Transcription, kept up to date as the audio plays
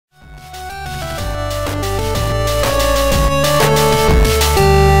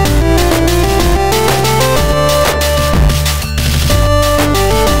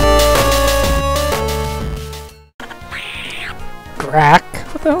Grak?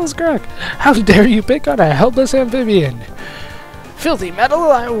 What the hell is Grak? How dare you pick on a helpless amphibian? Filthy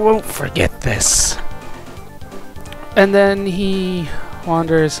metal, I won't forget this. And then he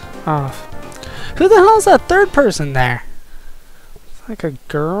wanders off. Who the hell is that third person there? It's like a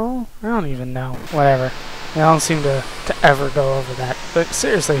girl? I don't even know. Whatever. I don't seem to ever go over that. But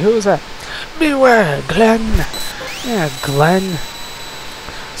seriously, who is that? Beware, Glenn! Yeah, Glenn.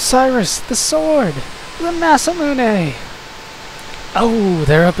 Cyrus, the sword! The Masamune! Oh,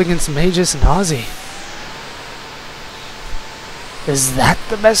 they're up against Magus and Ozzy. Is that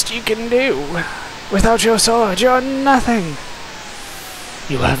the best you can do? Without your sword, you're nothing!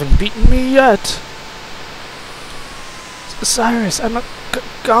 You haven't beaten me yet! Cyrus, I'm a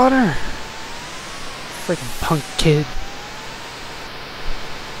goner! Freaking punk kid.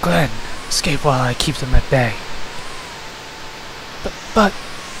 Glenn, escape while I keep them at bay. But...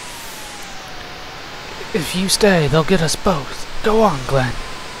 if you stay, they'll get us both. Go on, Glenn.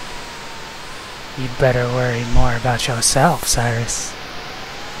 You'd better worry more about yourself, Cyrus.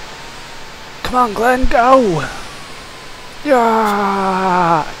 Come on, Glenn, go!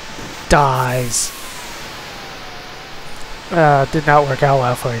 Yeah! Dies. Did not work out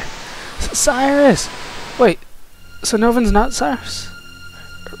well for you. Cyrus! Wait, so Noven's not Cyrus?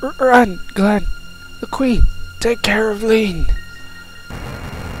 Run, Glenn. The Queen. Take care of Lean.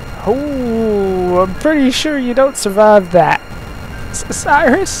 Oh, I'm pretty sure you don't survive that.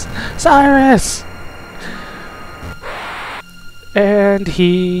 Cyrus? Cyrus! And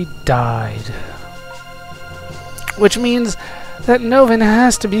he died. Which means that Noven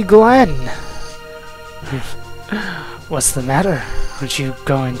has to be Glenn. What's the matter? Aren't you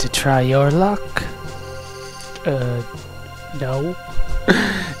going to try your luck? No.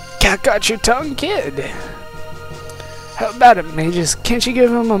 Cat got your tongue, kid. How about it, Magus? Can't you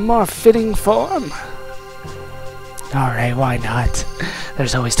give him a more fitting form? Alright, why not?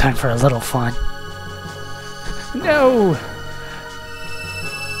 There's always time for a little fun. No!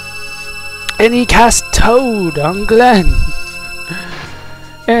 And he cast Toad on Glenn.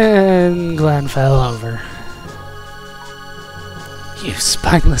 And Glenn fell over. You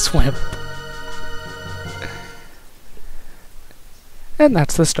spineless wimp. And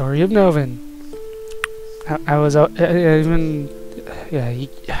that's the story of Noven. I was even... yeah,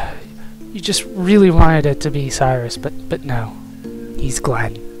 you just really wanted it to be Cyrus, but no. He's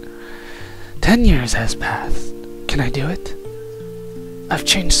Glenn. 10 years has passed. Can I do it? I've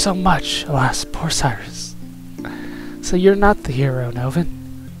changed so much, alas, poor Cyrus. So you're not the hero, Noven.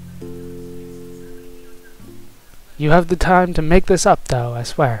 You have the time to make this up, though, I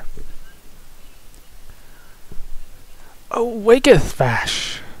swear. Oh, waketh,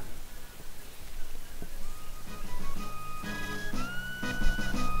 Vash!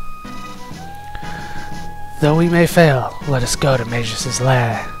 Though we may fail, let us go to Magus'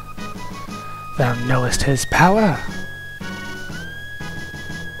 lair. Thou knowest his power.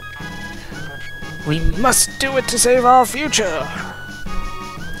 We must do it to save our future.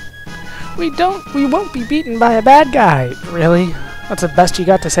 We won't be beaten by a bad guy. Really? That's the best you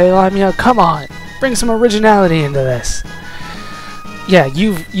got to say, Lamia? Come on, bring some originality into this. Yeah,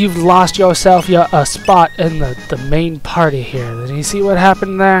 you've lost yourself a spot in the main party here. Did you see what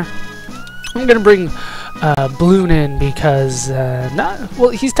happened there? I'm gonna bring Bloon in because well,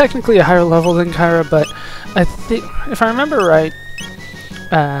 he's technically a higher level than Kyra, but I think if I remember right,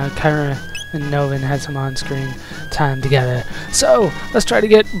 Kyra and Noven had some on-screen time together. So let's try to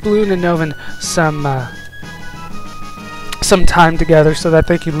get Bloon and Noven some time together so that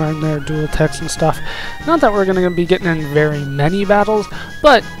they can learn their dual techs and stuff. Not that we're going to be getting in very many battles,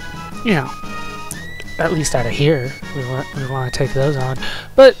 but you know, at least out of here, we want to take those on.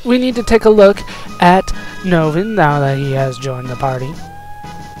 But we need to take a look at Noven now that he has joined the party.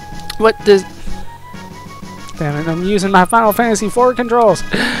 What does... Damn it, I'm using my Final Fantasy IV controls!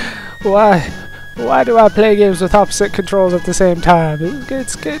 Why do I play games with opposite controls at the same time?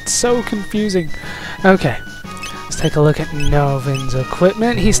 It's so confusing. Okay, let's take a look at Noven's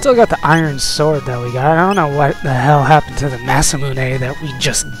equipment. He's still got the iron sword that we got. I don't know what the hell happened to the Masamune that we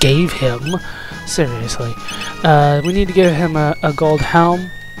just gave him. Seriously. We need to give him a gold helm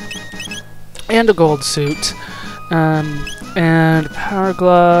and a gold suit. And power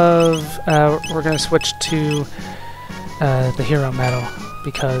glove, we're going to switch to the hero medal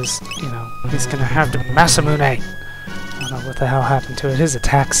because, you know, he's going to have the Masamune. I don't know what the hell happened to it. His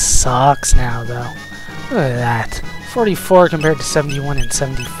attack sucks now, though. Look at that. 44 compared to 71 and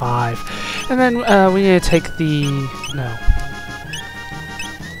 75. And then we need to take the... no.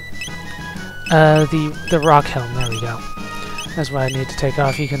 The rock helm. There we go. That's what I need to take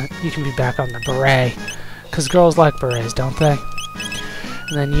off. You can be back on the beret. Because girls like berets, don't they?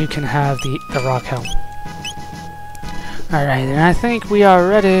 and then you can have the rock helm. Alright, and I think we are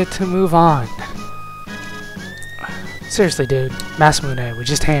ready to move on. Seriously, dude. Masamune, we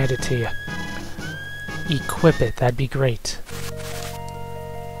just handed it to you. Equip it, that'd be great.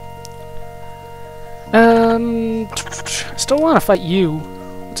 Still want to fight you.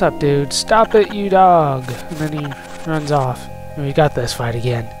 What's up, dude? Stop it, you dog. And then he runs off. And we got this fight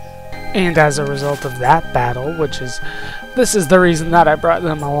again. And as a result of that battle, this is the reason that I brought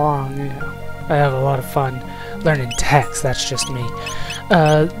them along. You know, I have a lot of fun learning text, that's just me.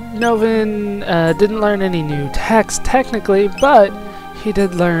 Noven didn't learn any new text technically, but he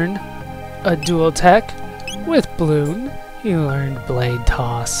did learn a dual tech with Bloon. He learned Blade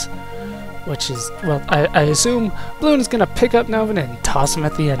Toss, which is, well, I assume Bloon is going to pick up Noven and toss him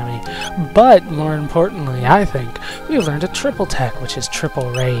at the enemy. But more importantly, I think, we learned a triple tech, which is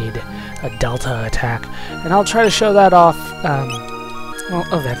Triple Raid, a Delta attack. And I'll try to show that off, well,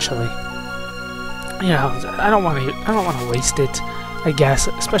 eventually. You know, I don't want to waste it, I guess,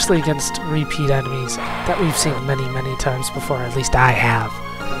 especially against repeat enemies that we've seen many, many times before. At least I have.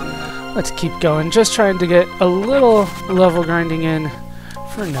 Let's keep going, just trying to get a little level grinding in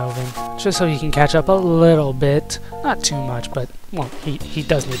for Noven, just so he can catch up a little bit. Not too much, but, well, he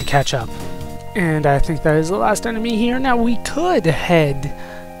does need to catch up. And I think that is the last enemy here. Now, we could head,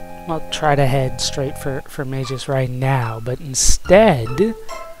 well, try to head straight for Magus right now, but instead,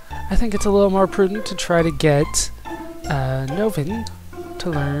 I think it's a little more prudent to try to get Noven to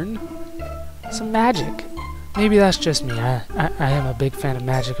learn some magic. Maybe that's just me. I am a big fan of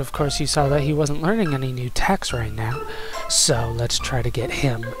magic. Of course, you saw that he wasn't learning any new techs right now. So let's try to get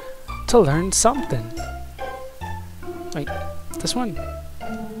him to learn something. Wait, this one?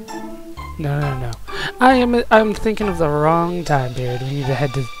 No. I'm thinking of the wrong time period. We need to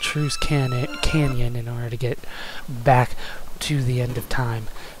head to Truce Canyon in order to get back to the end of time.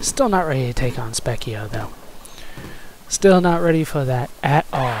 Still not ready to take on Spekkio, though. Still not ready for that at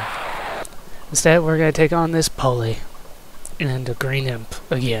all. Instead, we're going to take on this Pulley and a Green Imp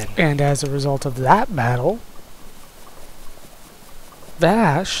again. And as a result of that battle,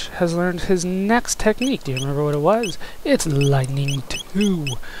 Vash has learned his next technique. Do you remember what it was? It's Lightning 2.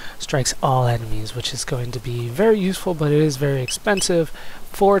 Strikes all enemies, which is going to be very useful, but it is very expensive.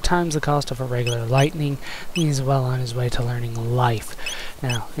 4 times the cost of a regular Lightning. He's well on his way to learning Life.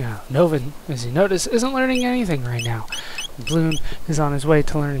 Now, you know, Noven, as you notice, isn't learning anything right now. Bloon is on his way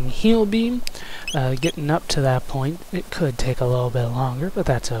to learning Heal Beam. Getting up to that point, it could take a little bit longer, but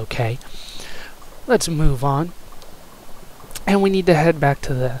that's okay. Let's move on. And we need to head back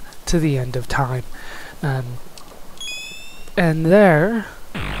to the end of time. And there,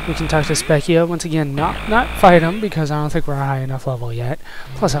 we can talk to Spekkio. Once again, not fight him, because I don't think we're high enough level yet.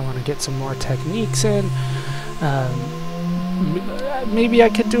 Plus, I want to get some more techniques in. Maybe I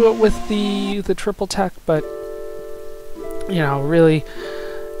could do it with the triple tech, but you know, really,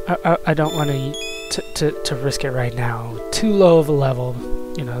 I don't want to risk it right now. Too low of a level.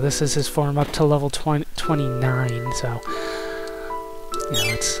 You know, this is his form up to level 29, so you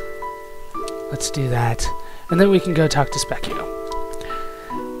know, let's do that, and then we can go talk to Spekkio.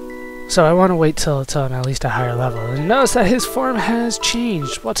 So I want to wait till I'm at least a higher level. And notice that his form has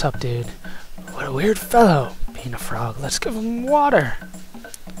changed. What's up, dude? What a weird fellow. Being a frog. Let's give him water.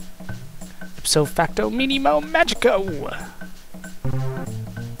 Ipso facto minimo magico.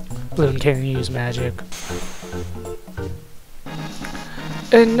 Bloon can't use magic.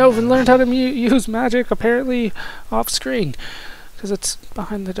 And Noven learned how to use magic, apparently, off screen. Because it's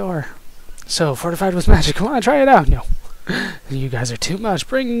behind the door. So, fortified with magic. Come on, try it out. No. You guys are too much.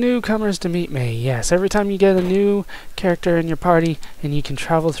 Bring newcomers to meet me. Yes, every time you get a new character in your party and you can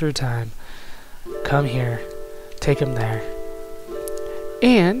travel through time, come here, take him there,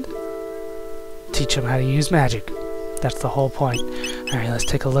 and teach him how to use magic. That's the whole point. Alright, let's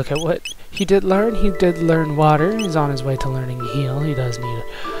take a look at what he did learn. He did learn water. He's on his way to learning heal. He does need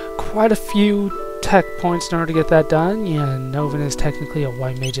quite a few tech points in order to get that done. Yeah, Noven is technically a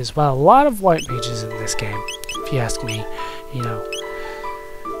white mage as well. A lot of white mages in this game, if you ask me. You know,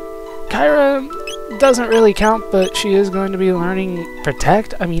 Kyra doesn't really count, but she is going to be learning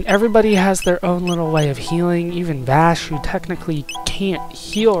Protect. I mean, everybody has their own little way of healing. Even Vash, who technically can't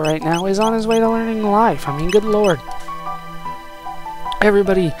heal right now, is on his way to learning Life. I mean, good lord.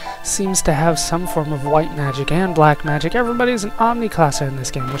 Everybody seems to have some form of white magic and black magic. Everybody's an omniclasser in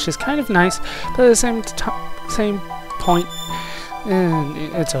this game, which is kind of nice, but at the same point,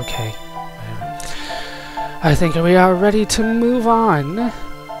 it's okay. Whatever. I think we are ready to move on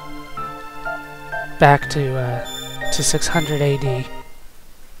back to 600 AD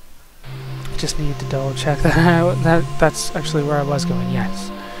just need to double check that. That's actually where I was going.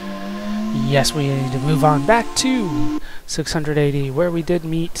 Yes. Yes, we need to move on back to 680, where we did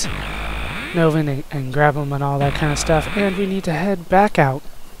meet Noven and grab him and all that kind of stuff. And we need to head back out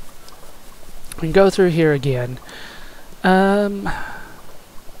and go through here again. You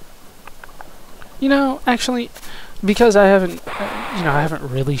know, actually, because I haven't, I haven't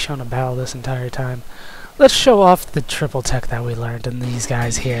really shown a battle this entire time, let's show off the triple tech that we learned in these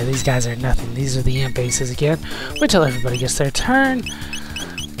guys here. These guys are nothing. These are the amp bases again. Wait till everybody gets their turn.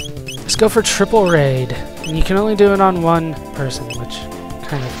 Let's go for triple raid. And you can only do it on one person, which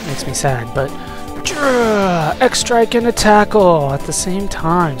kind of makes me sad, but X-Strike and a tackle at the same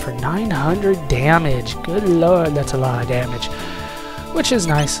time for 900 damage. Good lord, that's a lot of damage, which is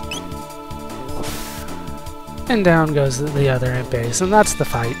nice. And down goes the other imp base, and that's the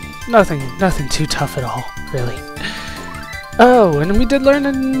fight. Nothing too tough at all, really. Oh, and we did learn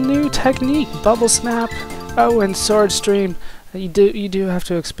a new technique, Bubble Snap. Oh, and Sword Stream. You do have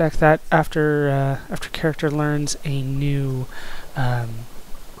to expect that after character learns a new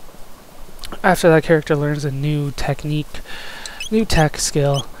after that character learns a new technique, new tech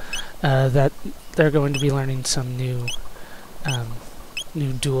skill, that they're going to be learning some new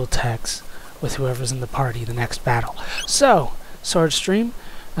new dual techs with whoever's in the party the next battle. So, Sword Stream,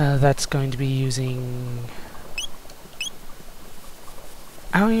 that's going to be using...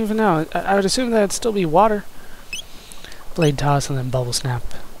 I don't even know. I would assume that it'd still be water. Blade Toss and then Bubble Snap.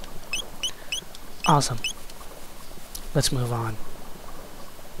 Awesome. Let's move on.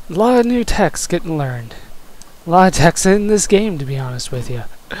 A lot of new techs getting learned. A lot of techs in this game, to be honest with you.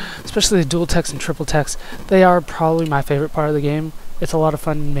 Especially the dual techs and triple techs. They are probably my favorite part of the game. It's a lot of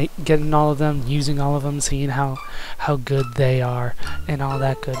fun getting all of them, using all of them, seeing how good they are, and all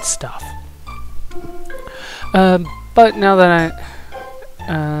that good stuff. But now that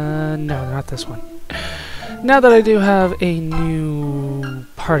no, not this one. Now that I do have a new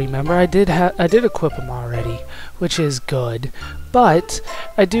party member, I did equip him already, which is good. But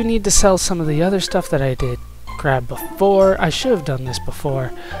I do need to sell some of the other stuff that I did grab before. I should have done this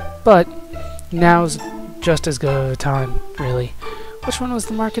before, but now's just as good of a time, really. Which one was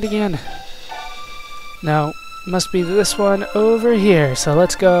the market again? No, must be this one over here. So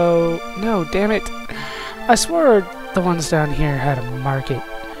let's go. No, damn it. I swore the ones down here had a market.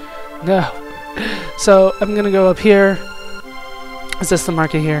 No. So I'm gonna go up here. Is this the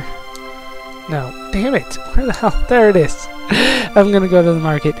market here? No. Damn it. Where the hell? There it is. I'm gonna go to the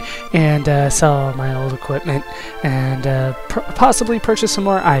market and sell all my old equipment and possibly purchase some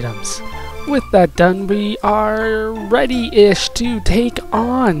more items. With that done, we are ready-ish to take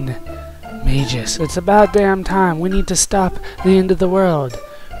on Magus. It's about damn time. We need to stop the end of the world.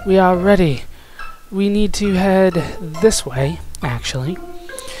 We are ready. We need to head this way, actually.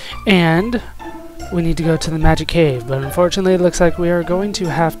 And we need to go to the magic cave. But unfortunately, it looks like we are going to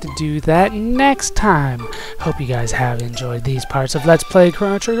have to do that next time. Hope you guys have enjoyed these parts of Let's Play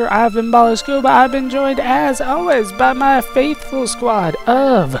Chrono Trigger. I've been Baller Scuba. I've been joined, as always, by my faithful squad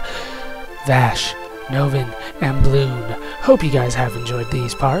of Vash, Noven, and Bloon. Hope you guys have enjoyed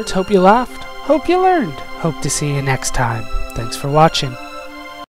these parts. Hope you laughed. Hope you learned. Hope to see you next time. Thanks for watching.